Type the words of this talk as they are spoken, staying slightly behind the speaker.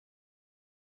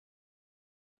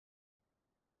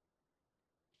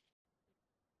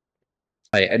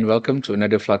Hi, and welcome to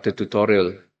another Flutter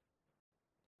tutorial.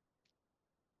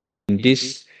 In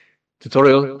this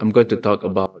tutorial, I'm going to talk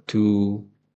about two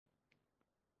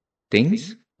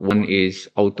things. One is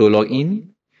auto login,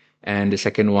 and the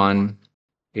second one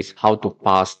is how to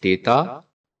pass data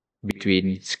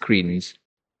between screens.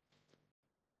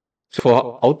 So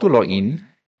for auto login,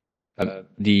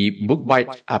 the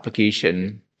BookBytes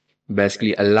application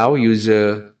basically allow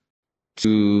user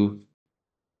to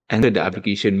enter the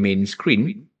application main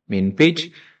page,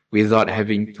 without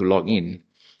having to log in.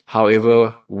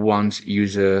 However, once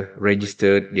user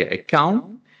registered their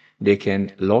account, they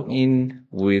can log in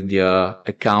with their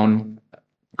account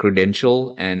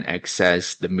credential and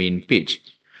access the main page.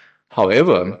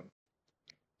 However,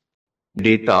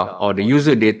 data or the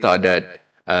user data that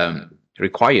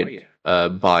required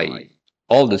by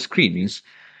all the screens,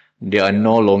 they are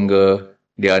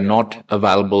not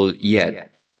available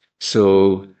yet.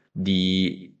 So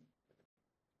the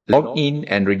login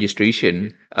and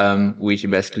registration, which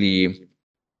basically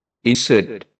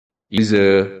insert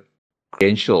user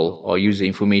credential or user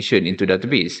information into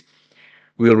database,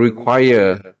 will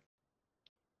require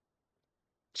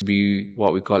to be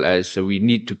what we call as, so we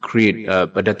need to create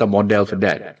a data model for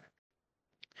that.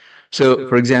 So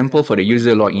for example, for the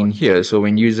user login here, so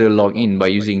when user log in by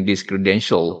using this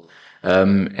credential,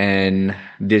 and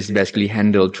this basically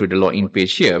handled through the login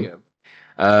page here,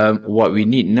 what we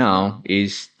need now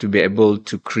is to be able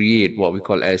to create what we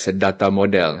call as a data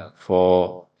model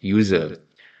for user.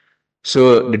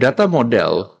 So the data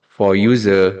model for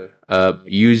user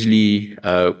usually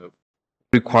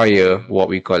require what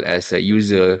we call as a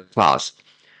user class.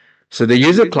 So the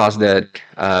user class that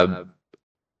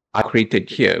I created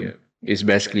here is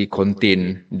basically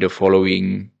contain the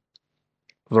following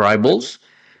variables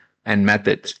and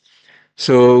methods.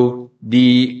 So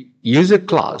the user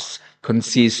class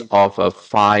consists of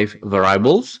 5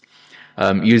 variables: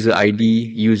 user ID,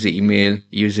 user email,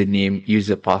 username,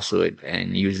 user password,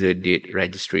 and user date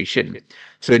registration.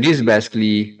 So this is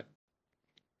basically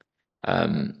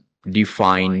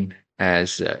defined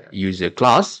as a user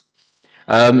class.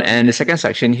 And the second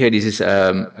section here, this is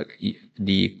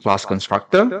the class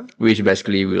constructor, which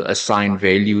basically will assign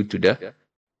value to the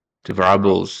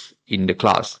variables in the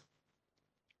class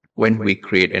when we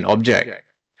create an object.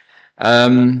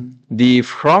 The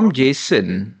from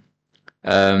JSON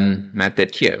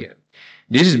method here,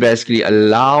 this is basically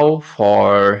allow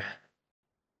for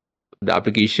the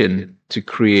application to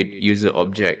create user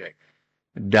object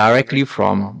directly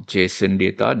from JSON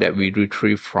data that we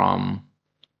retrieve from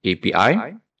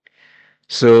API.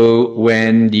 So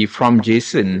when the from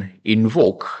JSON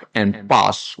invoke and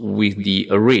pass with the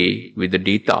array with the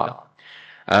data,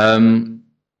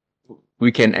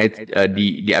 we can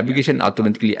the application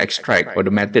automatically extract, or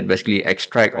the method basically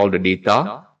extract all the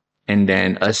data and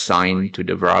then assign to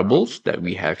the variables that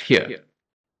we have here.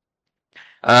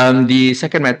 The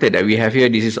second method that we have here,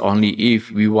 this is only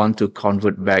if we want to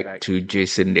convert back to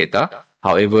JSON data.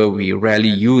 However, we rarely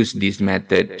use this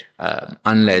method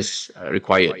unless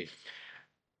required.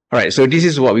 All right, so this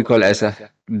is what we call as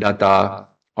a data,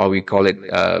 or we call it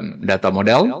data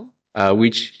model,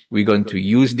 which we're going to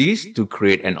use this to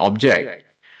create an object.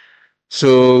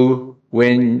 So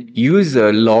when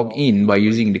user log in by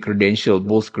using the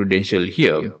both credential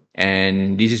here,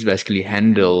 and this is basically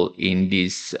handled in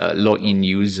this login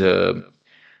user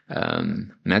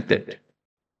method.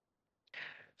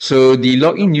 So the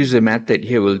login user method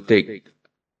here will take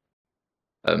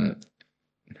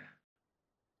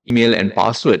email and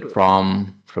password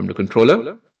from the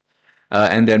controller,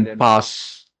 and then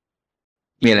pass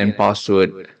email and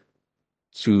password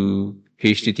to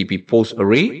HTTP post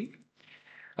array.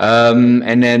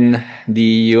 And then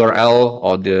the URL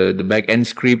or the backend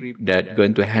script that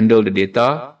going to handle the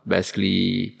data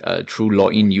basically through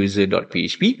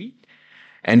loginuser.php,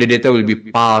 and the data will be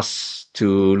passed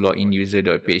to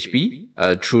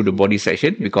loginuser.php through the body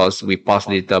section, because we pass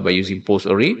data by using post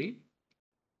array,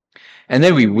 and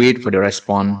then we wait for the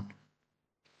response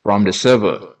from the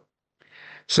server.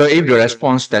 So if the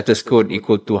response status code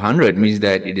equal to 100, means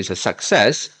that it is a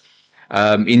success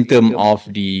in terms of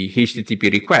the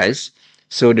HTTP request.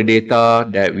 So the data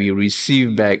that we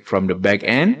receive back from the back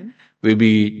end will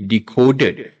be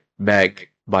decoded back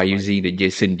by using the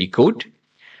JSON decode.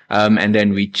 And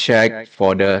then we check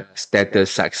for the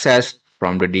status success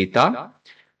from the data.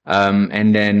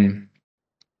 And then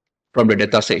from the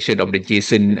data section of the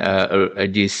JSON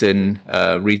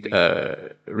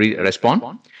read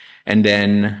response, and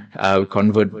then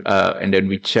convert, and then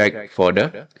we check for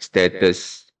the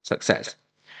status success.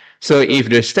 So if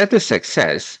the status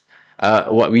success,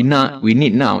 what we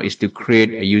need now is to create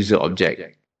a user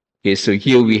object. Okay, so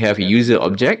here we have a user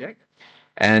object,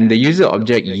 and the user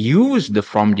object use the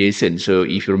from JSON. So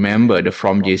if you remember the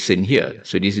from JSON here,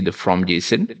 so this is the from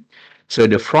JSON. So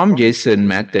the from JSON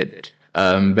method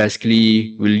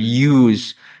basically will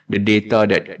use the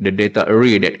data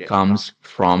array that comes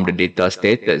from the data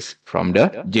status from the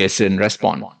JSON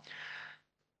response.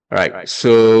 Right.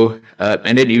 So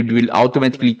and then it will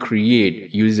automatically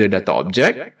create user data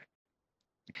object,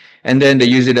 and then the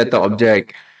user data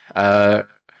object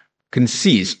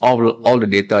consists of all the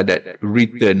data that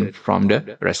written from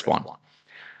the response.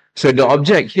 So the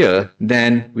object here,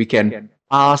 then we can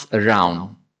pass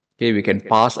around. Okay, we can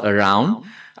pass around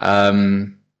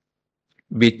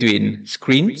between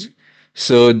screens.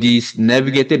 So this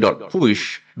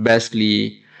navigator.push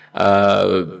basically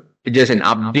just an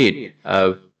update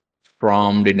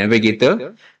from the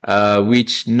navigator,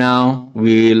 which now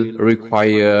will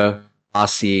require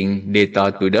passing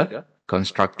data to the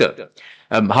constructor.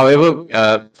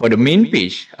 However, for the main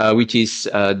page, which is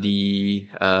the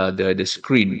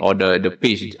screen or the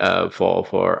page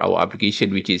for our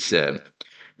application, which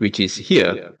is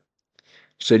here.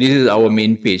 So this is our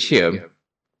main page here.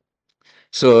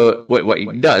 So what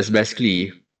it does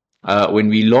basically, when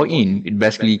we log in, it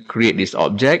basically create this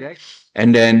object,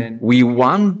 and then we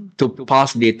want to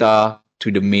pass data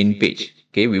to the main page.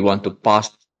 Okay, we want to pass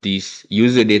this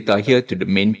user data here to the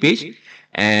main page,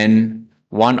 and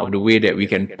one of the way that we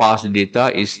can pass the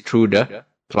data is through the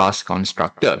class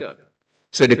constructor.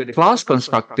 So the class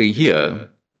constructor here,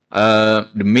 the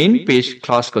main page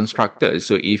class constructor.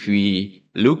 So if we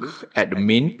look at the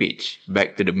main page,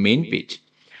 back to the main page,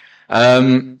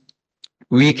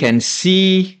 we can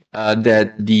see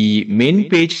that the main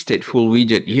page stateful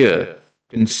widget here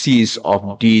consists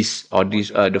of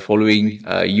the following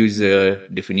user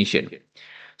definition.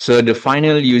 So the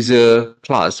final user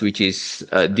class, which is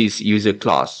this user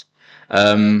class,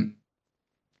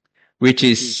 which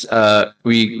is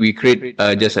we create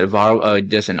just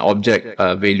an object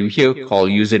value here called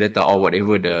user data, or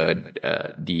whatever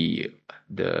the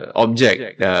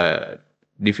object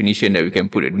definition that we can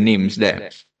put names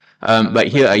there. But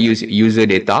here I use user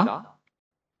data.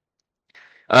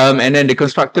 And then the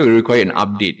constructor will require an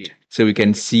update. So we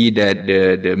can see that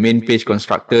the main page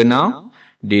constructor now,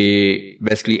 they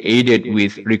basically added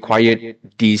with required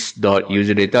this dot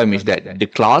user data, means that the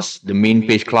class, the main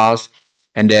page class,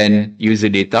 and then user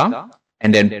data,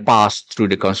 and then pass through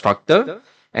the constructor.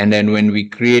 And then when we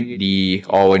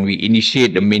when we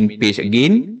initiate the main page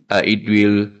again, it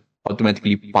will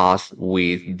automatically pass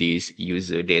with this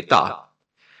user data.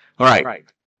 All right.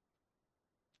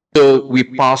 So we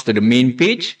pass to the main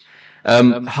page.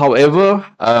 However,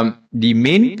 the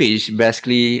main page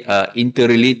basically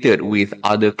interrelated with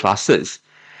other classes,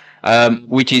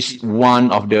 which is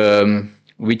one of the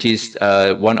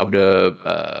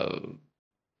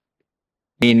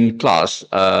main class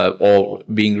or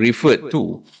being referred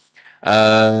to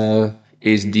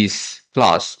is this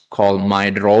class called my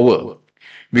drawer.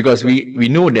 Because we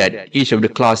know that each of the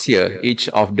class here, each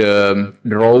of the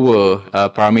drawer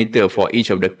parameter for each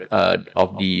of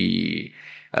the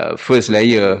first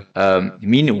layer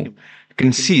menu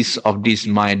consists of this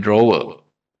my drawer.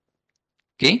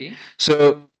 Okay,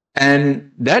 so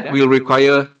and that will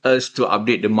require us to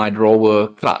update the my drawer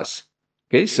class.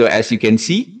 Okay, so as you can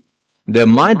see, the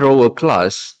my drawer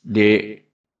class, they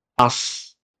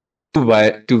pass two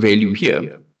value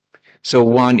here. So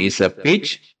one is a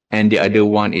page, and the other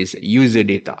one is user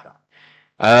data.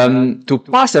 To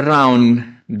pass around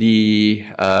the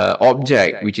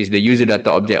object, which is the user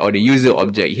data object or the user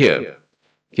object here,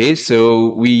 okay,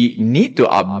 so we need to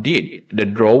update the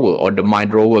drawer or the my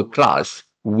drawer class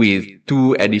with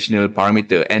two additional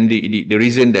parameter. And the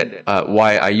reason that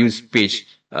why I use page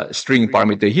string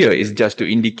parameter here is just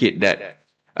to indicate that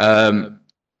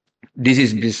this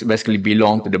is basically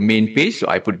belong to the main page. So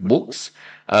I put books,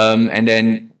 and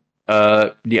then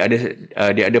the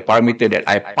other parameter that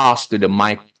I pass to the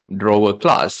my drawer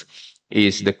class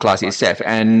is the class itself.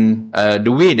 And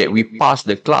the way that we pass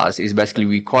the class is basically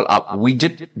we call up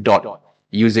widget dot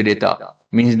user data,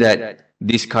 means that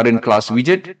this current class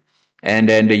widget, and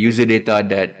then the user data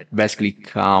that basically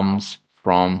comes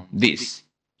from this.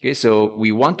 Okay, so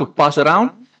we want to pass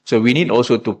around, so we need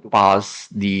also to pass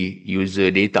the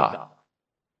user data.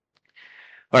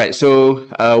 All right, so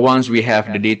once we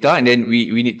have the data, and then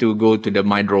we need to go to the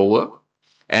my drawer.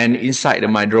 And inside the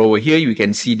my drawer here, you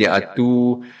can see there are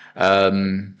two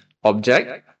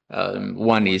objects.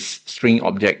 One is string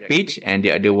object page, and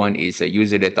the other one is a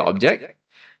user data object.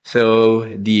 So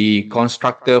the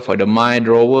constructor for the my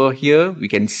drawer here, we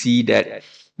can see that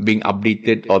being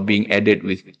updated or being added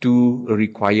with two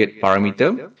required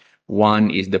parameter.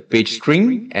 One is the page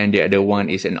string, and the other one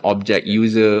is an object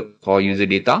user called user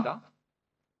data.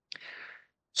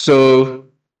 So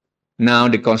now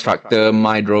the constructor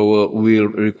myDrawer will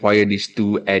require these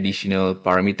two additional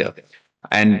parameters.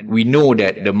 And we know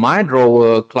that the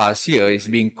myDrawer class here is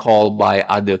being called by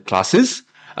other classes.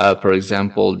 For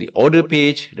example, the order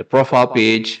page, the profile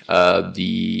page,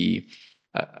 the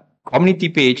community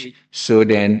page. So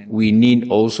then we need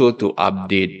also to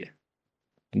update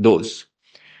those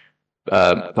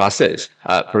classes.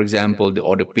 For example, the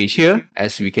order page here,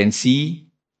 as we can see,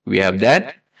 we have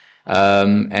that.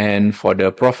 And for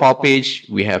the profile page,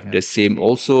 we have the same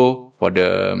also. For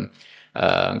the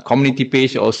community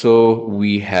page also,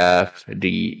 we have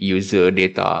the user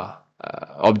data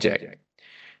object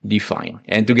defined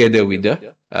and together with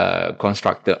the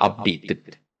constructor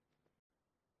updated.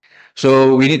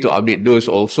 So we need to update those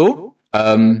also.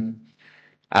 And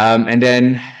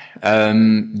then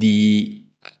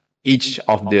each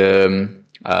of the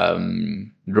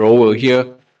drawer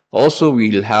here also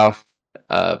will have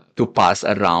to pass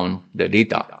around the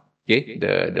data, okay,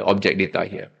 the object data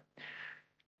here.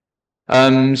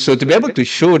 So to be able to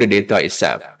show the data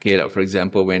itself, okay, like for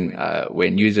example,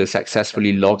 when user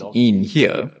successfully log in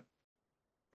here,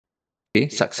 okay,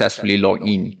 successfully log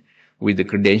in with the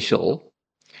credential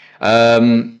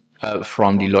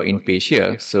from the login page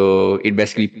here, so it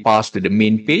basically passed to the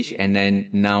main page, and then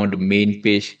now the main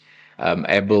page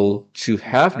able to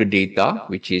have the data,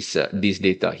 which is this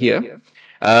data here.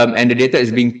 And the data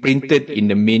is being printed in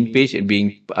the main page and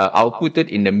being outputted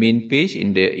in the main page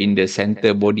in the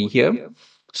center body here.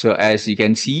 So as you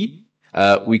can see,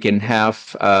 we can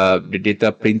have the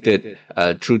data printed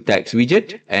through text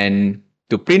widget, and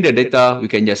to print the data, we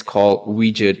can just call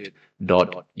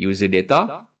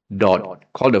widget.userdata dot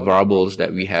call the variables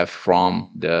that we have from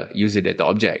the user data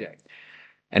object.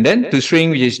 And then to string,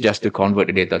 which is just to convert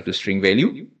the data to string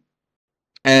value.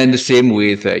 And the same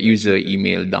with user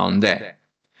email down there.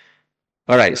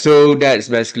 All right, so that's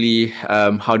basically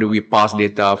how do we pass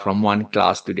data from one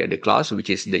class to the other class, which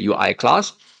is the UI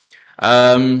class.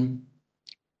 However,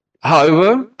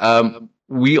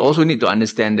 we also need to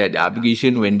understand that the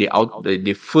application, when they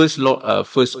first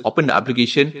open the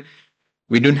application,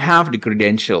 we don't have the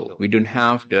credential, we don't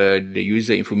have the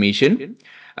user information.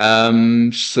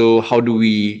 So how do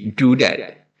we do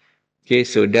that? Okay,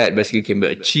 so that basically can be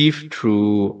achieved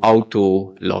through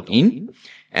auto login.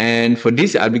 And for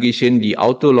this application, the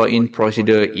auto login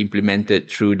procedure implemented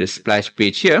through the splash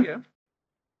page here.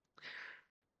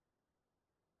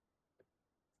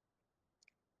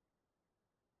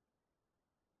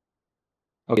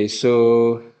 Okay,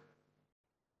 so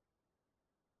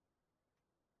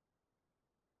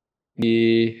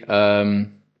to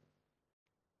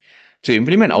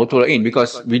implement auto login,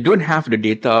 because we don't have the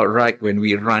data right when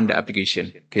we run the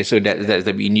application. Okay, so that's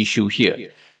the main issue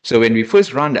here. So when we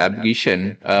first run the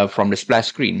application from the splash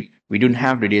screen, we don't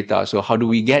have the data. So how do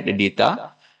we get the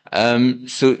data?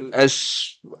 So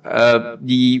as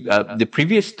the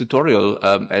previous tutorial,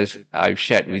 as I've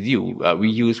shared with you, we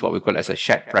use what we call as a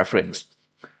shared preference.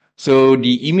 So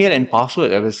the email and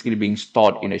password are basically being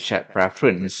stored in a shared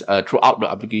preference throughout the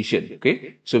application.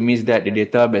 Okay, so it means that the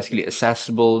data basically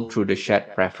accessible through the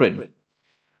shared preference.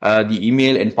 The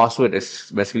email and password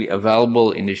is basically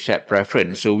available in the shared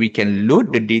preference, so we can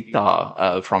load the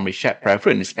data from the shared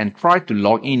preference and try to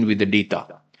log in with the data.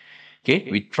 Okay,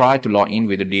 we try to log in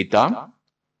with the data,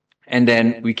 and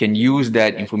then we can use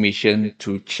that information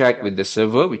to check with the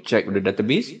server, we check with the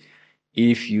database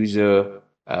if user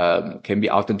can be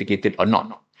authenticated or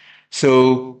not.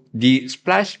 So the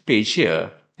splash page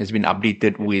here has been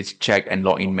updated with check and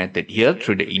login method here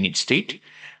through the init state.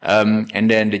 And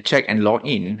then the check and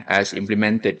login as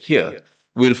implemented here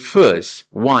will first,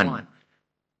 one,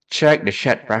 check the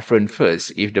shared preference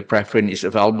first if the preference is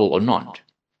available or not.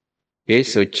 Okay,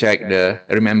 so check the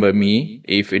remember me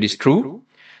if it is true.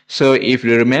 So if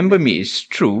the remember me is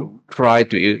true, try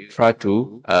to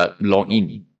log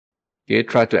in. Okay,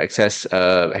 try to access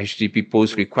HTTP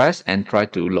post request and try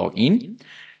to log in.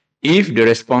 If the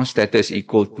response status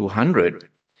equal to 100,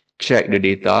 check the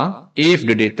data. If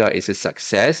the data is a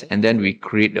success, and then we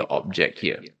create the object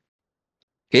here.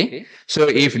 Okay, so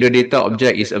if the data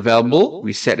object is available,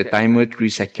 we set the timer 3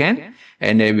 seconds,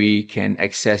 and then we can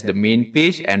access the main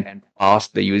page and pass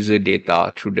the user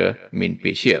data through the main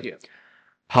page here.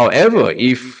 However,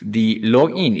 if the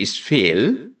login is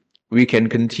failed, we can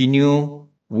continue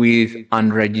with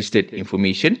unregistered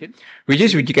information, which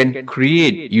is we can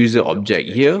create user object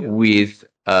here with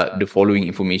the following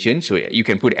information. So you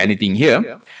can put anything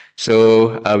here.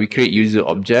 So we create user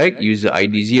object, user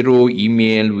ID 0,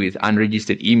 email with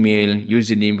unregistered email,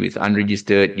 username with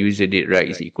unregistered, user date right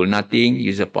is equal nothing,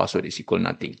 user password is equal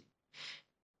nothing.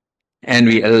 And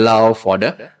we allow for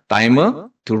the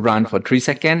timer to run for 3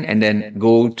 seconds and then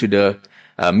go to the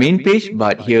main page,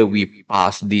 but here we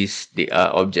pass this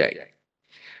object.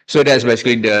 So that's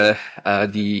basically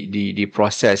the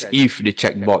process if the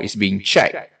checkbox is being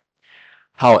checked.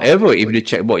 However, if the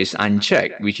checkbox is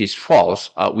unchecked, which is false,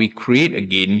 we create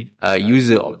again a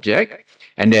user object,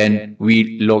 and then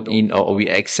we log in or we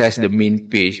access the main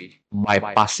page by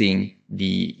passing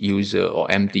the user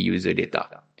or empty user data.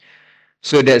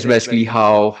 So that's basically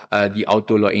how the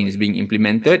auto login is being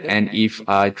implemented. And if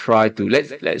I try to let's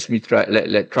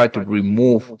try to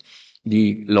remove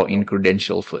the login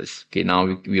credential first. Okay, now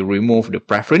we remove the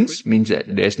preference, means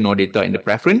that there's no data in the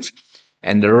preference,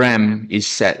 and the RAM is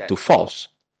set to false.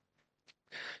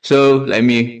 So let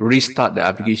me restart the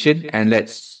application and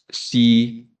let's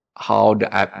see how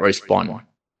the app responds.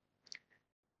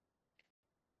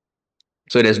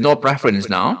 So there's no preference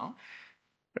now.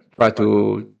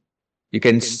 You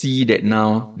can see that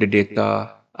now the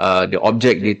data, the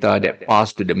object data that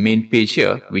passed to the main page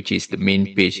here, which is the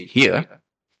main page here,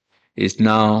 is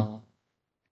now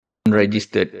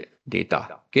unregistered data.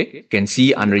 Okay, you can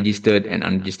see unregistered and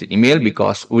unregistered email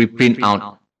because we print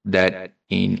out that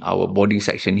in our body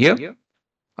section here.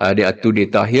 There are two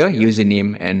data here,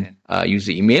 username and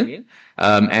user email,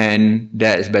 and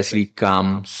that basically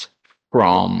comes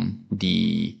from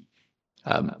the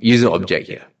user object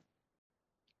here.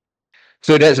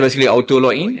 So that's basically auto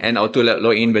login, and auto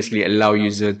login basically allow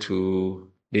user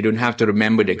to, they don't have to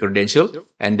remember the credential,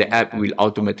 and the app will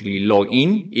automatically log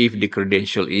in if the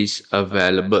credential is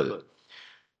available.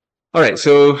 All right,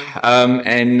 so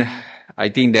and I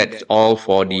think that's all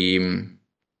for the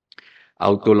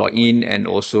auto login and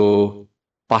also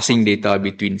passing data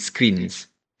between screens.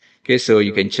 Okay, so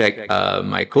you can check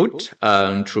my code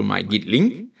through my Git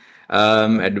link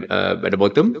at the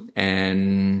bottom,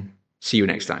 and see you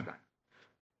next time.